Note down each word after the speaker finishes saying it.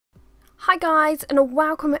Hi guys, and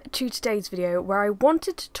welcome to today's video where I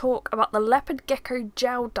wanted to talk about the Leopard Gecko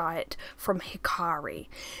gel diet from Hikari.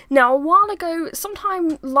 Now, a while ago,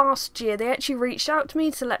 sometime last year, they actually reached out to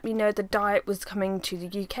me to let me know the diet was coming to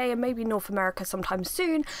the UK and maybe North America sometime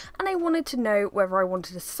soon, and they wanted to know whether I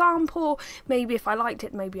wanted a sample, maybe if I liked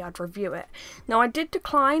it, maybe I'd review it. Now, I did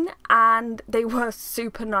decline, and they were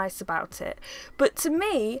super nice about it, but to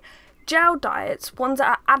me, gel diets, ones that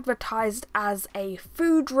are advertised as a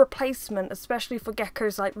food replacement, especially for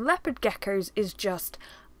geckos like leopard geckos, is just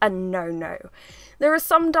a no-no. There are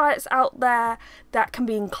some diets out there that can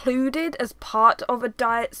be included as part of a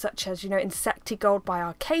diet, such as, Insectigold by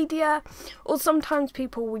Arcadia, or sometimes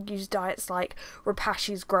people would use diets like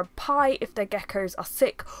Rapashi's Grub Pie if their geckos are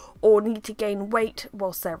sick or need to gain weight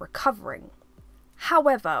whilst they're recovering.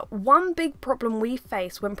 However, one big problem we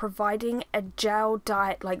face when providing a gel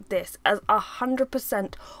diet like this as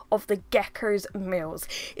 100% of the gecko's meals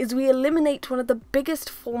is we eliminate one of the biggest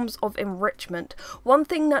forms of enrichment, one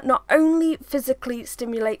thing that not only physically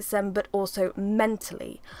stimulates them but also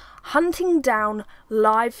mentally. Hunting down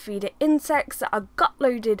live feeder insects that are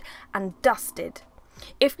gut-loaded and dusted.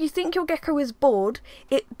 If you think your gecko is bored,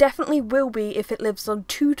 it definitely will be if it lives on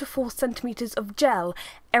 2 to 4 centimeters of gel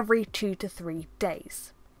every 2 to 3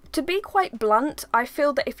 days. To be quite blunt, I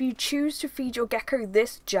feel that if you choose to feed your gecko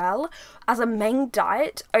this gel as a main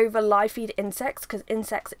diet over live feed insects, because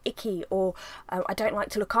insects are icky or I don't like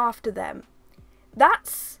to look after them,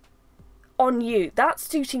 that's on you. That's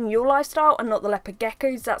suiting your lifestyle and not the leopard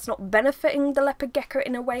geckos. That's not benefiting the leopard gecko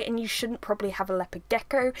in a way, and you shouldn't probably have a leopard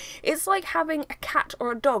gecko. It's like having a cat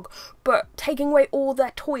or a dog but taking away all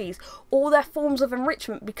their toys, all their forms of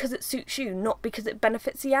enrichment because it suits you, not because it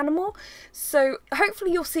benefits the animal. So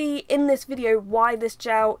hopefully you'll see in this video why this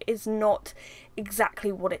gel is not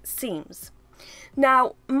exactly what it seems.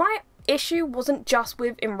 Now, my issue wasn't just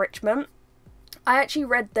with enrichment. I actually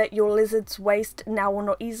read that your lizard's waste now will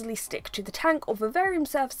not easily stick to the tank or vivarium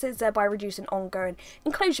surfaces, thereby reducing ongoing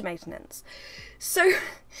enclosure maintenance. So,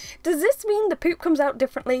 does this mean the poop comes out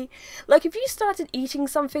differently? Like, if you started eating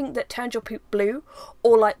something that turned your poop blue,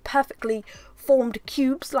 or like perfectly formed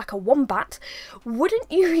cubes like a wombat,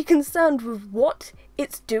 wouldn't you be concerned with what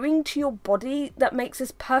it's doing to your body that makes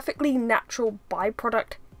this perfectly natural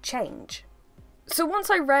byproduct change? So once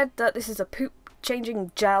I read that this is a poop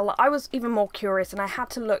changing gel, I was even more curious and I had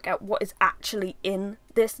to look at what is actually in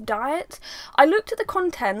this diet. I looked at the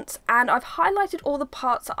contents and I've highlighted all the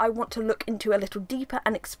parts that I want to look into a little deeper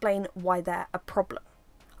and explain why they're a problem.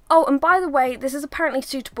 Oh, and by the way, this is apparently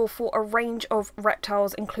suitable for a range of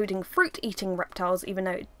reptiles, including fruit-eating reptiles, even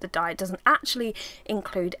though the diet doesn't actually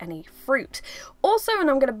include any fruit. Also, and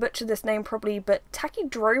I'm going to butcher this name probably, but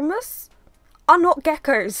Takydromus are not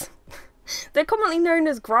geckos. They're commonly known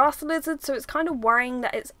as grass lizards, so it's kind of worrying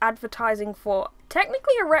that it's advertising for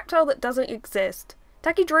technically a reptile that doesn't exist.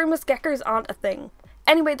 Takydromus geckos aren't a thing.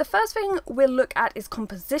 Anyway, the first thing we'll look at is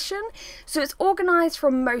composition. So it's organised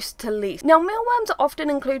from most to least. Now, mealworms are often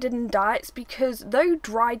included in diets because though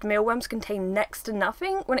dried mealworms contain next to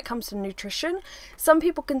nothing when it comes to nutrition, some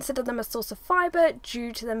people consider them a source of fibre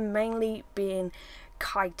due to them mainly being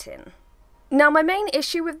chitin. Now, my main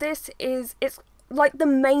issue with this is it's like the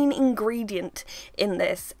main ingredient in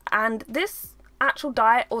this, and this actual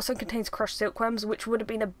diet also contains crushed silkworms, which would have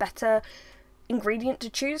been a better ingredient to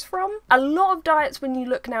choose from. A lot of diets when you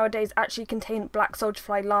look nowadays actually contain black soldier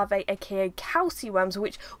fly larvae, aka calciworms,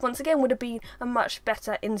 which once again would have been a much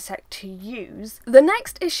better insect to use. The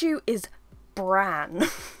next issue is bran.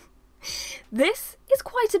 This is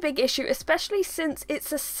quite a big issue, especially since it's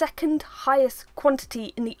the second highest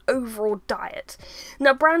quantity in the overall diet.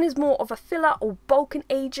 Now, bran is more of a filler or bulking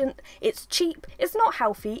agent. It's cheap, it's not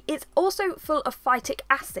healthy, it's also full of phytic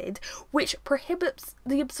acid, which prohibits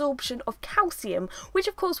the absorption of calcium, which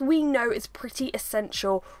of course we know is pretty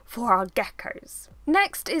essential for our geckos.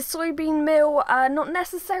 Next is soybean meal, not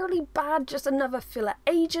necessarily bad, just another filler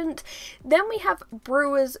agent. Then we have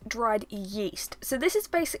brewer's dried yeast. So this is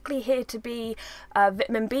basically here to be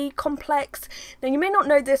vitamin B complex. Now, you may not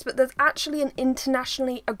know this, but there's actually an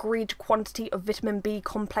internationally agreed quantity of vitamin B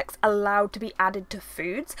complex allowed to be added to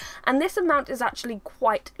foods, and this amount is actually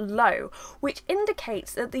quite low, which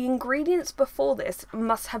indicates that the ingredients before this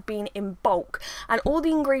must have been in bulk, and all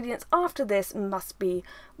the ingredients after this must be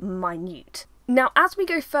minute. Now, as we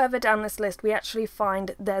go further down this list, we actually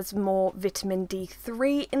find there's more vitamin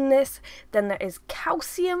D3 in this. Then there is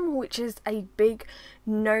calcium, which is a big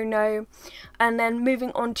no-no. And then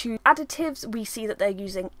moving on to additives, we see that they're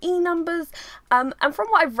using E numbers. And from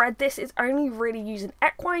what I've read, this is only really used in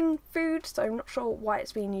equine food, so I'm not sure why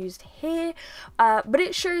it's being used here. But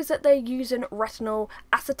it shows that they're using retinol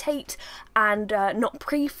acetate and not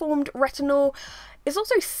preformed retinol. It's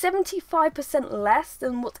also 75% less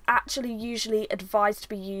than what's actually usually advised to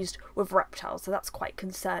be used with reptiles, so that's quite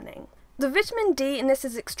concerning. The vitamin D in this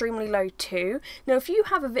is extremely low too. Now if you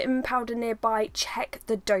have a vitamin powder nearby, check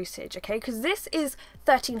the dosage, okay, because this is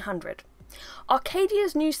 1300.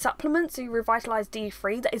 Arcadia's new supplement, so Revitalized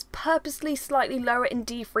D3, that is purposely slightly lower in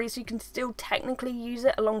D3 so you can still technically use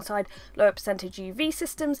it alongside lower percentage UV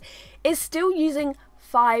systems, is still using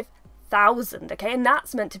 5000, okay, and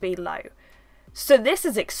that's meant to be low. So this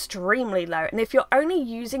is extremely low, and if you're only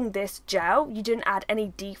using this gel, you didn't add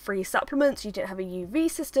any D3 supplements, you didn't have a UV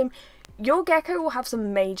system, your gecko will have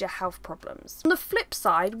some major health problems. On the flip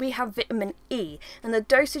side, we have vitamin E, and the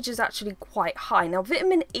dosage is actually quite high. Now,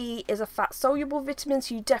 vitamin E is a fat-soluble vitamin,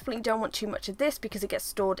 so you definitely don't want too much of this because it gets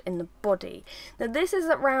stored in the body. Now, this is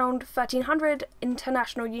around 1300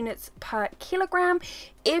 international units per kilogram.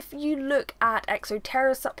 If you look at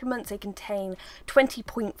Exoterra supplements, they contain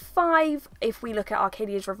 20.5. If we look at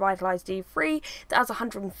Arcadia's Revitalized D3, that has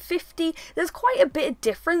 150. There's quite a bit of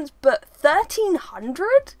difference, but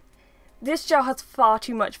 1300? This gel has far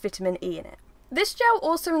too much vitamin E in it. This gel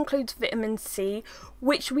also includes vitamin C,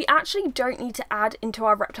 which we actually don't need to add into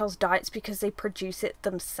our reptiles' diets because they produce it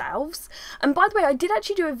themselves. And by the way, I did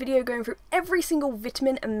actually do a video going through every single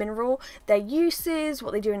vitamin and mineral, their uses,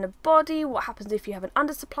 what they do in the body, what happens if you have an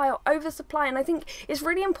undersupply or oversupply, and I think it's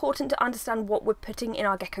really important to understand what we're putting in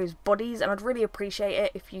our geckos' bodies, and I'd really appreciate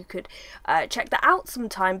it if you could check that out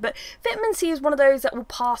sometime. But vitamin C is one of those that will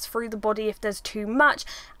pass through the body if there's too much,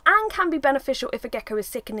 and can be beneficial if a gecko is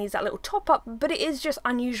sick and needs that little top up, but it is just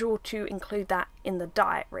unusual to include that in the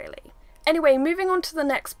diet, really. Anyway, moving on to the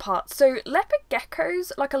next part. So leopard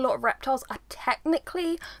geckos, like a lot of reptiles, are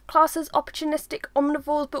technically classed as opportunistic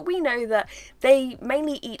omnivores, but we know that they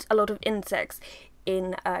mainly eat a lot of insects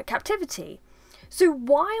in captivity. So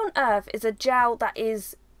why on earth is a gel that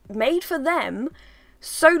is made for them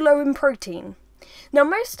so low in protein? Now,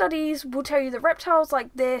 most studies will tell you that reptiles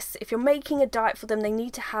like this, if you're making a diet for them, they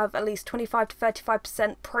need to have at least 25 to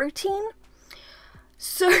 35% protein.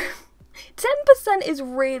 So 10% is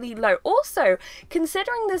really low. Also,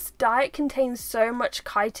 considering this diet contains so much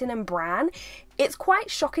chitin and bran, it's quite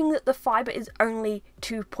shocking that the fibre is only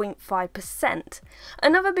 2.5%.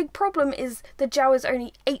 Another big problem is the gel is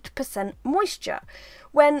only 8% moisture.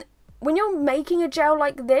 When you're making a gel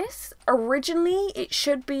like this, originally it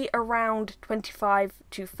should be around 25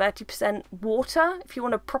 to 30% water if you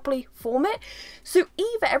want to properly form it. So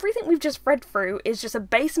either everything we've just read through is just a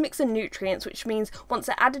base mix of nutrients, which means once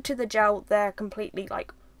they're added to the gel, they're completely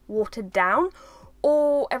like watered down,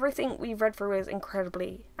 or everything we've read through is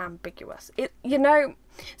incredibly ambiguous.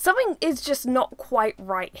 Something is just not quite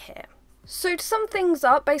right here. So to sum things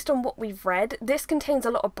up, based on what we've read, this contains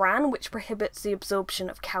a lot of bran, which prohibits the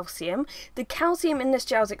absorption of calcium. The calcium in this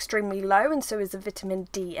gel is extremely low, and so is the vitamin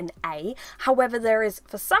D and A. However, there is,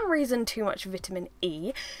 for some reason, too much vitamin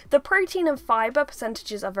E. The protein and fibre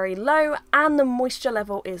percentages are very low, and the moisture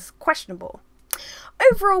level is questionable.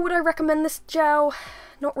 Overall, would I recommend this gel?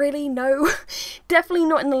 Not really, no. Definitely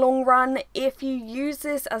not in the long run. If you use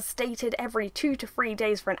this as stated every 2 to 3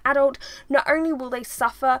 days for an adult, not only will they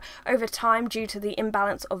suffer over time due to the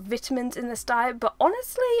imbalance of vitamins in this diet, but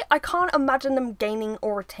honestly, I can't imagine them gaining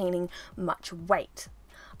or retaining much weight.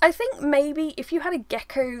 I think maybe if you had a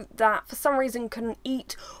gecko that for some reason couldn't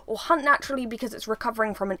eat or hunt naturally because it's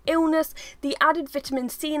recovering from an illness, the added vitamin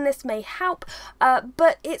C in this may help,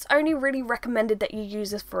 but it's only really recommended that you use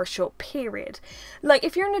this for a short period. Like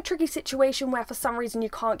if you're in a tricky situation where for some reason you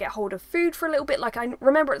can't get hold of food for a little bit, like I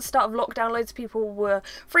remember at the start of lockdown loads of people were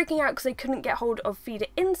freaking out because they couldn't get hold of feeder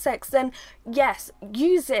insects, then yes,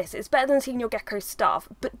 use this. It's better than seeing your gecko starve,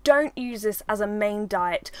 but don't use this as a main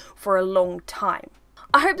diet for a long time.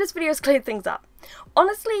 I hope this video has cleared things up.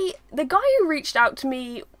 Honestly, the guy who reached out to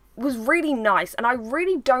me was really nice, and I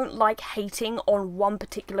really don't like hating on one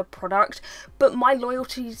particular product, but my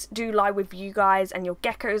loyalties do lie with you guys and your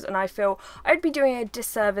geckos, and I feel I'd be doing a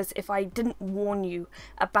disservice if I didn't warn you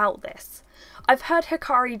about this. I've heard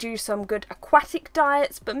Hikari do some good aquatic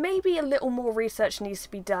diets, but maybe a little more research needs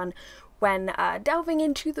to be done when delving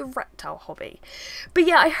into the reptile hobby. But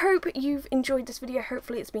yeah, I hope you've enjoyed this video.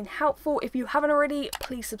 Hopefully it's been helpful. If you haven't already,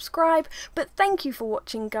 please subscribe. But thank you for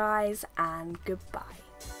watching, guys, and goodbye.